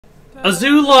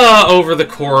Azula, over the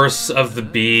course of the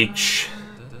beach,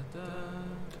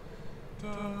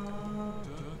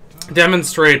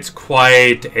 demonstrates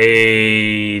quite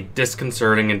a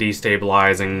disconcerting and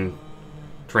destabilizing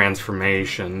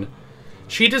transformation.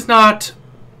 She does not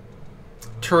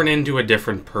turn into a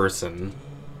different person,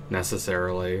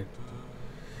 necessarily,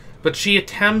 but she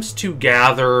attempts to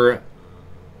gather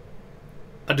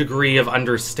a degree of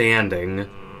understanding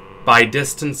by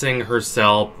distancing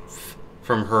herself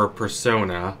from her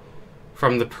persona,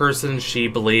 from the person she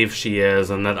believes she is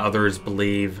and that others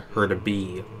believe her to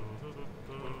be.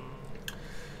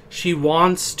 She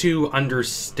wants to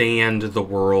understand the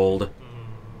world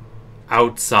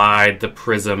outside the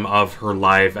prism of her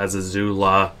life as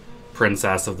Azula,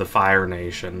 princess of the Fire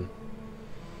Nation.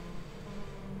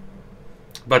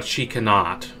 But she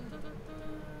cannot.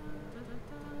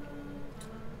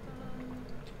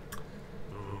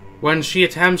 When she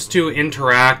attempts to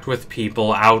interact with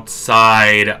people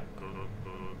outside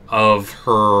of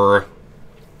her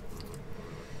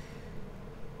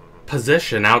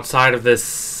position, outside of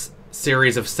this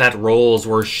series of set roles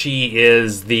where she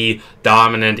is the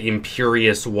dominant,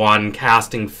 imperious one,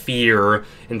 casting fear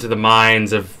into the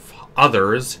minds of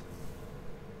others,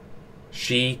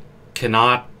 she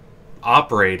cannot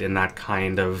operate in that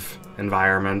kind of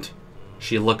environment.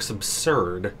 She looks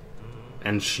absurd,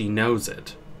 and she knows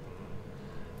it.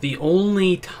 The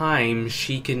only time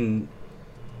she can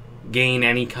gain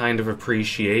any kind of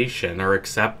appreciation or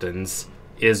acceptance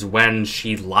is when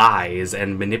she lies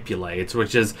and manipulates,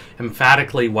 which is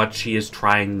emphatically what she is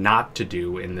trying not to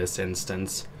do in this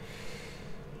instance.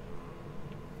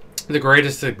 The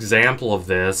greatest example of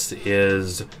this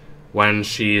is when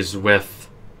she's with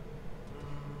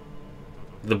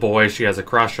the boy she has a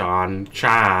crush on,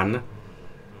 Chan,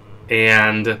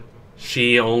 and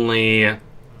she only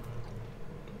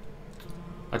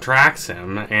attracts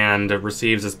him and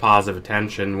receives his positive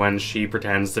attention when she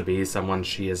pretends to be someone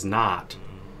she is not.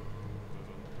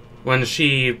 When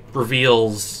she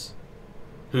reveals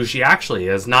who she actually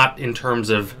is, not in terms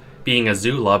of being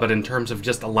Azula, but in terms of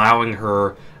just allowing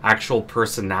her actual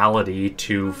personality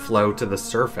to flow to the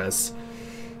surface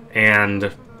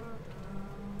and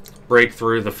break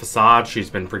through the facade she's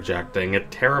been projecting,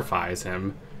 it terrifies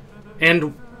him.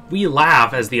 And we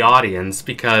laugh as the audience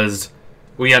because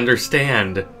we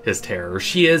understand his terror.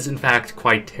 She is, in fact,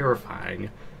 quite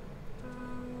terrifying.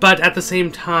 But at the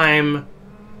same time,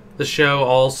 the show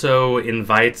also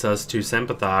invites us to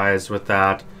sympathize with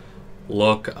that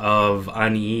look of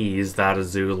unease that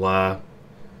Azula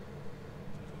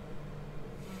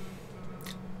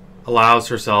allows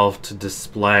herself to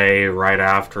display right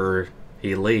after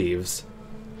he leaves.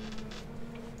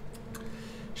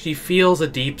 She feels a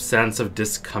deep sense of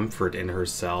discomfort in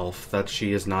herself that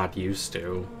she is not used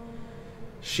to.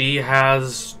 She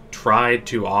has tried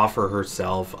to offer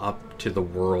herself up to the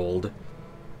world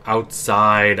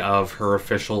outside of her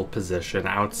official position,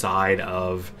 outside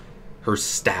of her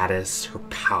status, her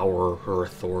power, her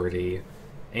authority,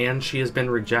 and she has been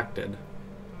rejected.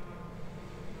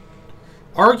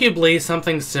 Arguably,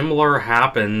 something similar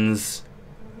happens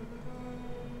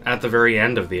at the very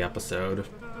end of the episode.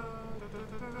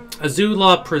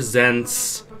 Azula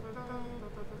presents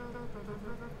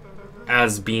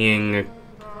as being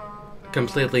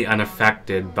completely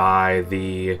unaffected by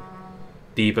the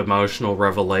deep emotional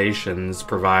revelations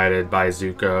provided by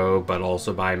Zuko, but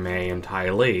also by Mai and Ty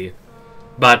Lee.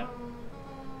 But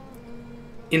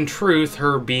in truth,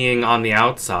 her being on the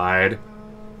outside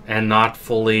and not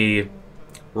fully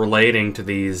relating to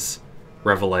these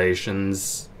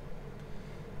revelations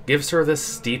gives her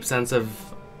this deep sense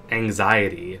of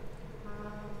anxiety.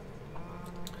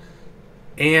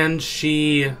 And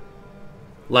she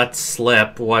lets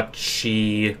slip what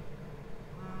she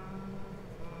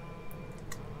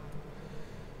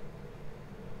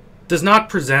does not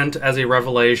present as a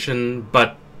revelation,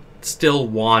 but still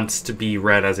wants to be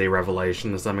read as a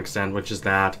revelation to some extent, which is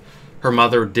that her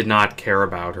mother did not care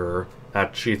about her,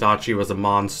 that she thought she was a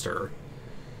monster.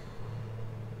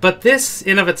 But this,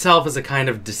 in of itself, is a kind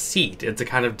of deceit. It's a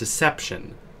kind of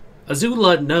deception.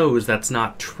 Azula knows that's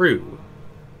not true.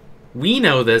 We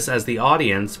know this as the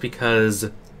audience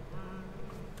because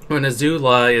when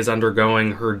Azula is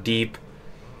undergoing her deep,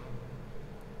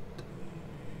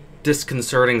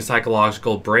 disconcerting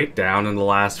psychological breakdown in the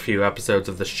last few episodes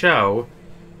of the show,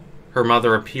 her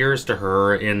mother appears to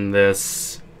her in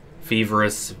this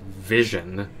feverish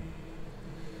vision.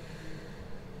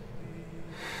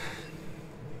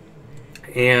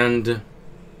 And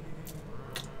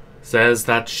says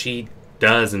that she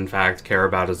does, in fact, care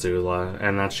about Azula,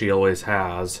 and that she always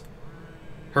has.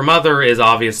 Her mother is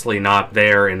obviously not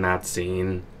there in that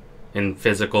scene. in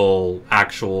physical,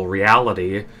 actual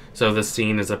reality, so the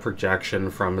scene is a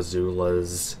projection from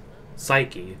Azula's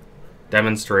psyche,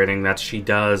 demonstrating that she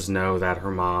does know that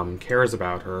her mom cares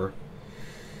about her,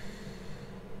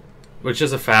 which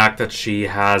is a fact that she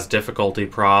has difficulty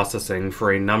processing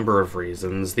for a number of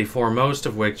reasons, the foremost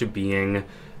of which being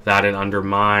that it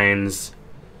undermines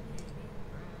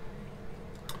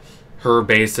her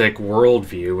basic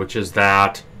worldview, which is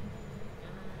that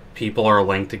people are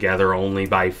linked together only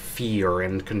by fear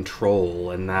and control,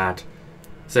 and that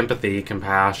sympathy,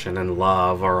 compassion, and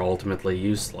love are ultimately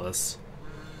useless.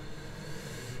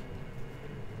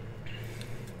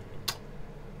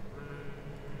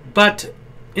 But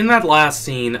in that last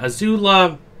scene,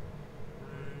 Azula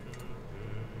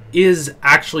is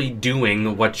actually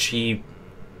doing what she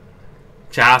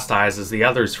chastises the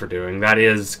others for doing. That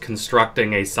is,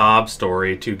 constructing a sob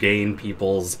story to gain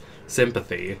people's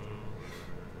sympathy.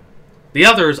 The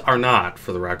others are not,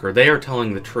 for the record. They are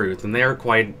telling the truth, and they are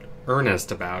quite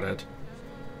earnest about it.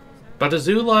 But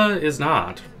Azula is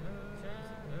not.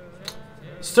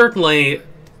 Certainly,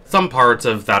 some parts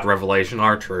of that revelation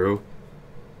are true.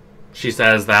 She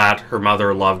says that her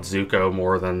mother loved Zuko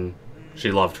more than she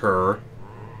loved her.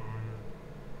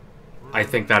 I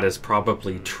think that is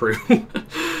probably true,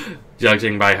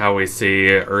 judging by how we see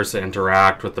Ursa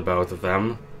interact with the both of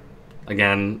them.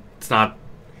 Again, it's not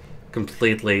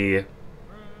completely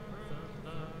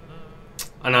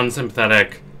an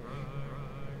unsympathetic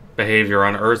behavior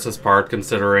on Ursa's part,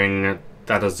 considering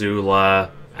that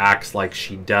Azula acts like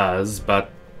she does, but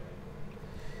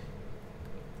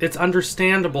it's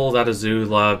understandable that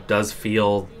Azula does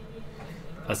feel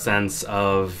a sense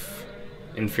of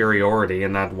inferiority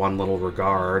in that one little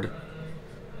regard,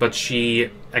 but she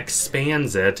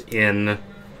expands it in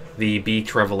the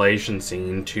beach revelation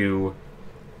scene to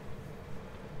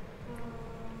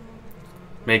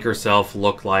make herself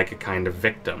look like a kind of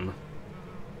victim.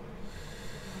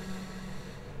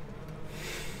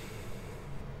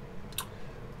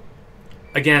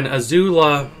 Again,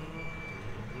 Azula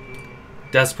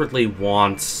desperately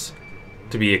wants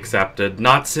to be accepted,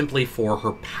 not simply for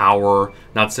her power,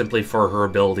 not simply for her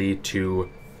ability to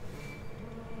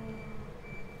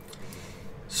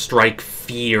strike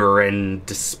fear and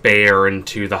despair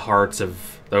into the hearts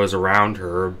of those around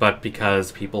her, but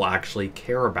because people actually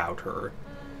care about her.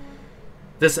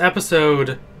 This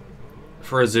episode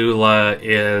for Azula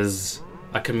is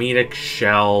a comedic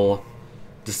shell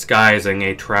disguising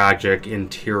a tragic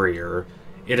interior.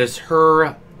 It is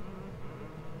her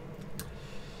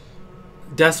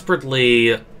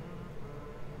desperately,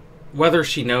 whether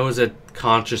she knows it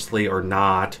consciously or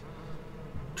not,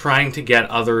 trying to get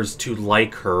others to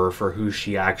like her for who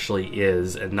she actually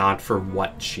is and not for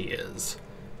what she is.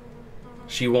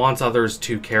 She wants others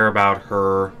to care about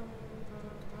her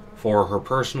for her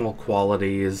personal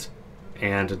qualities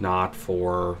and not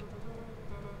for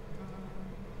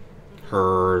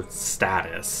her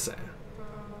status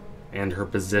and her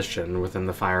position within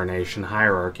the Fire Nation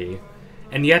hierarchy.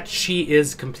 And yet she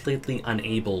is completely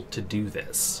unable to do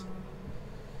this.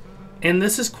 And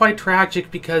this is quite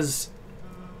tragic because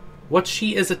what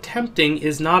she is attempting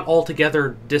is not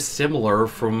altogether dissimilar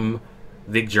from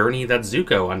the journey that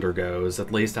Zuko undergoes,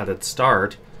 at least at its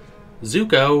start.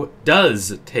 Zuko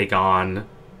does take on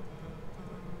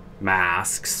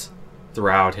masks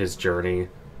throughout his journey.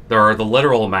 There are the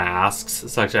literal masks,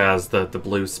 such as the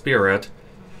Blue Spirit,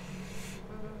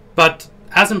 but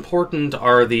as important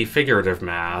are the figurative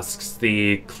masks,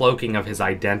 the cloaking of his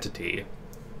identity.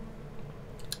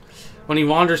 When he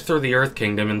wanders through the Earth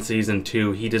Kingdom in Season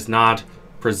 2, he does not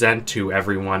present to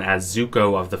everyone as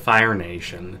Zuko of the Fire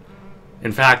Nation.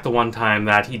 In fact, the one time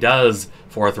that he does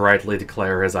forthrightly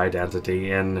declare his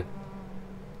identity in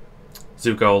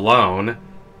Zuko alone,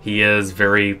 he is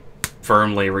very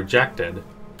firmly rejected.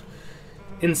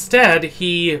 Instead,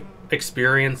 he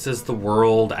experiences the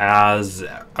world as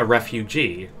a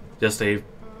refugee, just a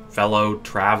fellow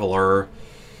traveler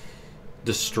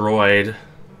destroyed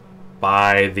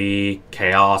by the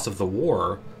chaos of the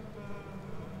war.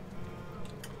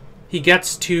 He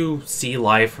gets to see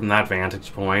life from that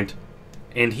vantage point,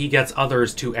 and he gets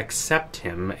others to accept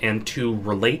him and to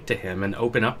relate to him and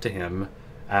open up to him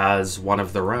as one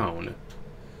of their own.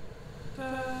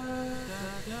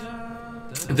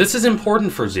 This is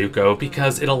important for Zuko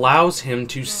because it allows him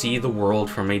to see the world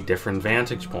from a different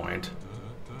vantage point.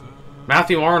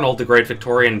 Matthew Arnold, the great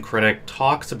Victorian critic,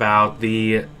 talks about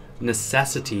the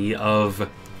necessity of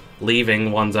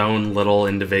leaving one's own little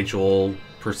individual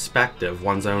perspective,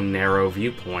 one's own narrow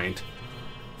viewpoint,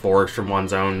 forged from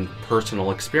one's own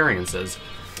personal experiences.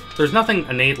 There's nothing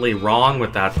innately wrong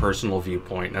with that personal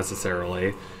viewpoint,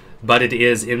 necessarily. but it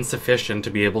is insufficient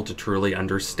to be able to truly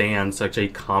understand such a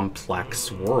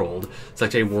complex world,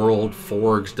 such a world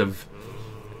forged of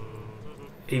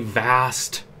a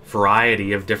vast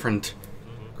variety of different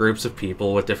groups of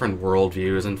people with different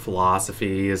worldviews and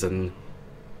philosophies and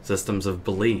systems of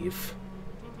belief.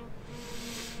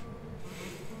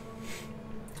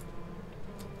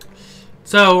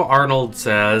 So, Arnold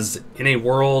says, in a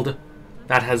world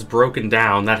that has broken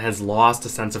down, that has lost a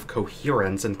sense of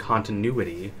coherence and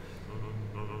continuity,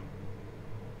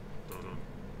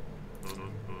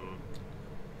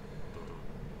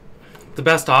 the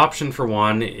best option for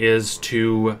one is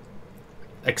to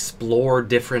explore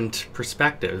different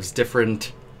perspectives,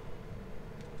 different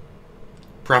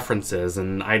preferences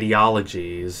and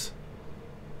ideologies,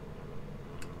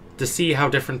 to see how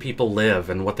different people live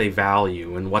and what they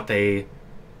value and what they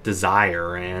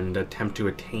desire and attempt to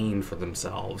attain for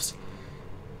themselves.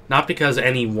 Not because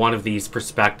any one of these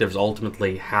perspectives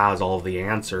ultimately has all of the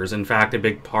answers. In fact, a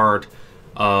big part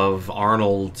of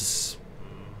Arnold's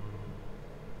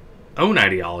own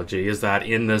ideology is that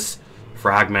in this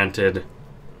fragmented,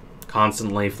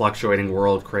 constantly fluctuating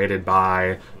world created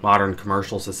by modern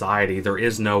commercial society, there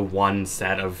is no one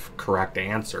set of correct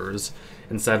answers.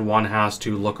 Instead, one has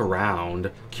to look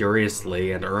around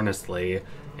curiously and earnestly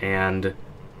and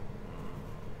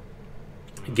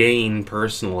gain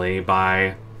personally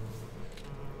by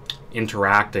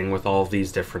interacting with all of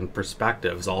these different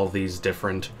perspectives, all of these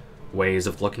different ways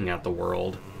of looking at the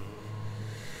world.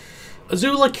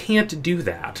 Azula can't do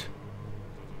that.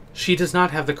 She does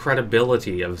not have the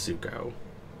credibility of Zuko.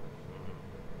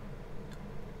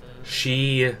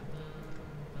 She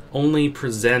only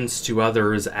presents to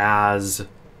others as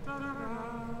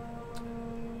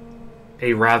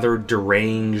a rather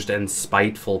deranged and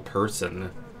spiteful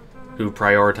person who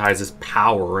prioritizes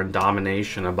power and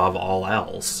domination above all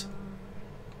else.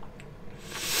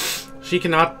 She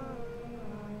cannot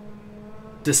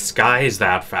disguise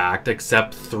that fact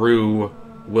except through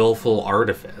willful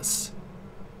artifice,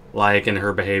 like in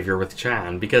her behavior with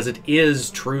Chan, because it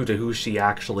is true to who she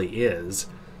actually is.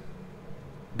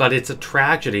 But it's a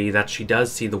tragedy that she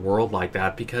does see the world like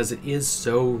that, because it is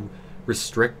so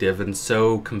restrictive and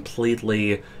so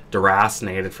completely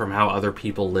deracinated from how other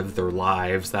people live their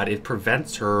lives that it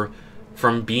prevents her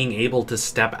from being able to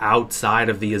step outside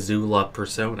of the Azula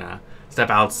persona, step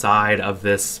outside of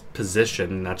this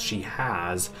position that she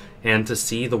has, and to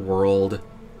see the world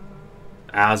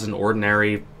as an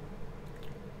ordinary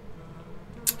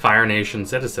Fire Nation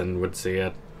citizen would see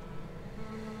it.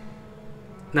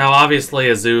 Now, obviously,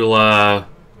 Azula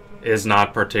is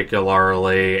not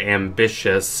particularly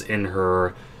ambitious in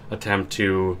her attempt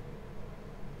to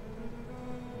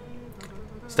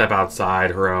step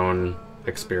outside her own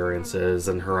experiences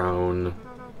and her own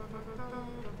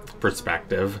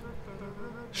perspective.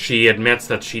 She admits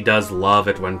that she does love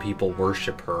it when people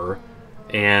worship her,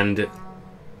 and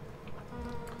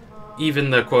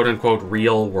even the quote-unquote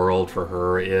real world for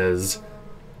her is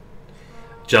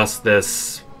just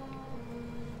this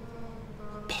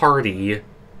party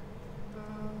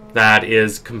that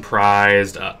is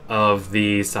comprised of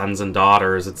the sons and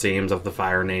daughters, it seems, of the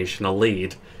Fire Nation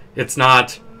elite. It's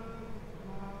not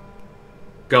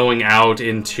going out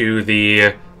into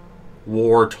the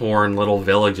war-torn little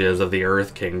villages of the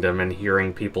Earth Kingdom and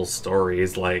hearing people's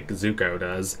stories like Zuko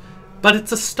does. But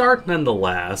it's a start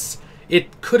nonetheless.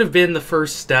 It could have been the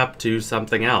first step to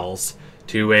something else,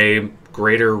 to a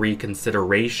greater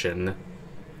reconsideration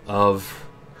of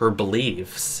her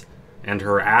beliefs and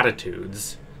her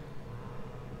attitudes.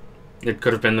 It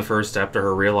could have been the first step to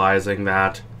her realizing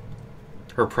that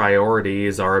her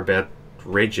priorities are a bit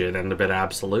rigid and a bit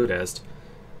absolutist.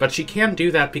 But she can't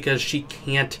do that because she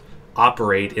can't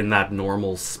operate in that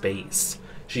normal space.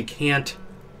 She can't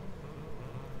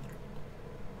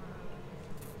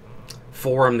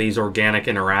form these organic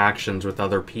interactions with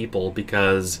other people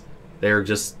because they're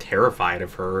just terrified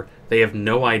of her. They have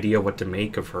no idea what to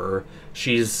make of her.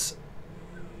 She's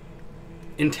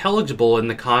intelligible in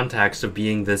the context of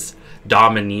being this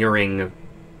domineering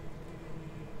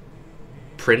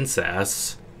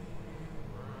princess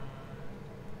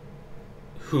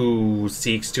who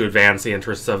seeks to advance the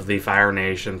interests of the Fire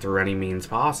Nation through any means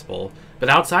possible. But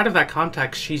outside of that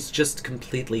context, she's just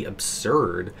completely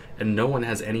absurd, and no one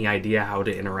has any idea how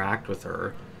to interact with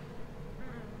her.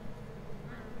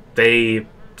 They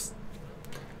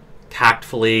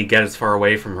tactfully get as far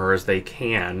away from her as they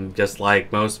can, just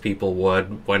like most people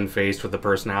would when faced with a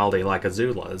personality like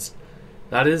Azula's.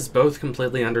 That is both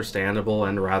completely understandable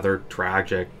and rather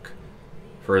tragic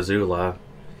for Azula.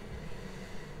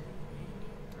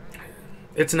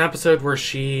 It's an episode where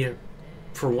she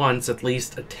for once, at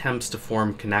least attempts to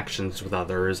form connections with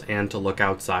others and to look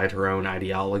outside her own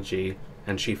ideology,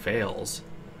 and she fails.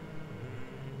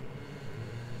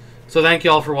 So thank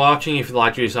you all for watching. If you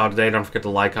liked what you saw today, don't forget to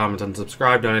like, comment, and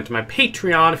subscribe. Donate to my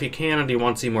Patreon if you can, and you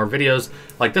want to see more videos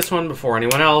like this one before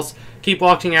anyone else. Keep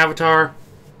watching Avatar.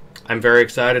 I'm very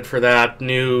excited for that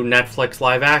new Netflix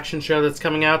live-action show that's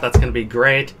coming out. That's going to be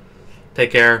great.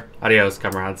 Take care. Adios,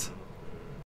 comrades.